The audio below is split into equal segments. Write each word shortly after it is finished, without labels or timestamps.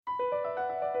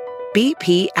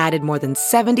BP added more than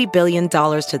 $70 billion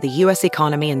to the U.S.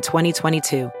 economy in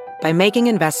 2022 by making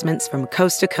investments from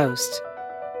coast to coast.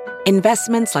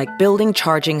 Investments like building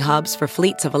charging hubs for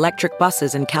fleets of electric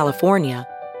buses in California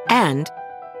and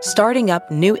starting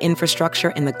up new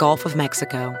infrastructure in the Gulf of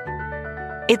Mexico.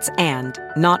 It's and,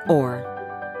 not or.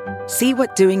 See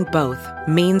what doing both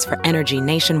means for energy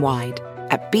nationwide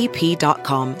at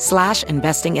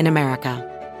bp.com/investing in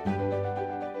America.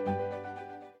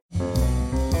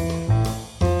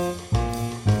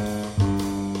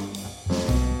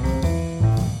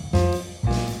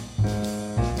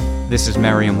 This is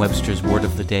Merriam-Webster's Word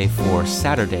of the Day for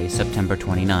Saturday, September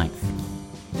 29th.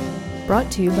 Brought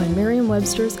to you by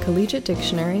Merriam-Webster's Collegiate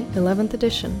Dictionary, 11th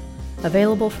edition.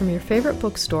 Available from your favorite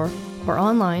bookstore or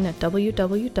online at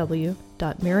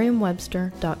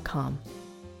www.merriam-webster.com.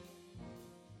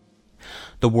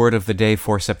 The word of the day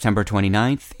for September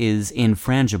 29th is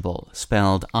infrangible,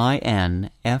 spelled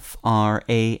I-N-F-R-A-N-G-I-B-L-E.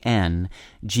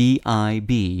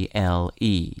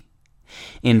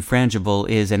 Infrangible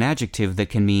is an adjective that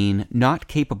can mean not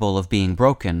capable of being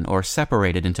broken or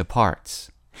separated into parts.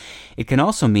 It can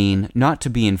also mean not to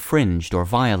be infringed or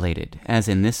violated, as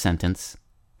in this sentence.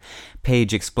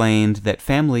 Paige explained that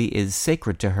family is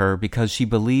sacred to her because she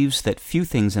believes that few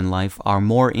things in life are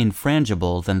more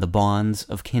infrangible than the bonds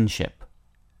of kinship.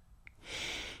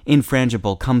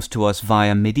 Infrangible comes to us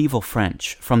via medieval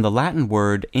French from the Latin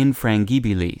word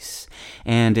infrangibilis,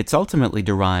 and it's ultimately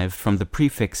derived from the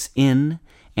prefix in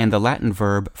and the Latin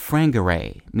verb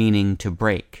frangere, meaning to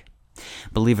break.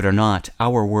 Believe it or not,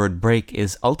 our word break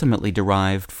is ultimately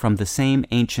derived from the same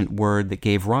ancient word that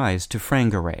gave rise to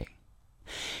frangere.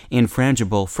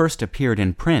 Infrangible first appeared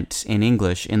in print in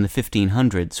English in the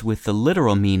 1500s with the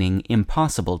literal meaning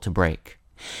impossible to break.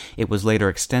 It was later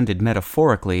extended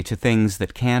metaphorically to things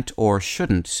that can't or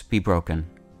shouldn't be broken.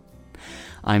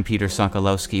 I'm Peter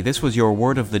Sokolowski. This was your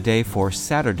Word of the Day for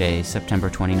Saturday,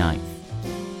 September 29th.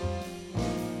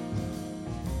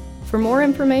 For more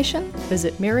information,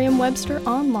 visit Merriam-Webster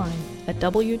online at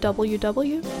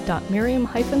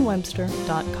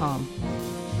www.merriam-webster.com.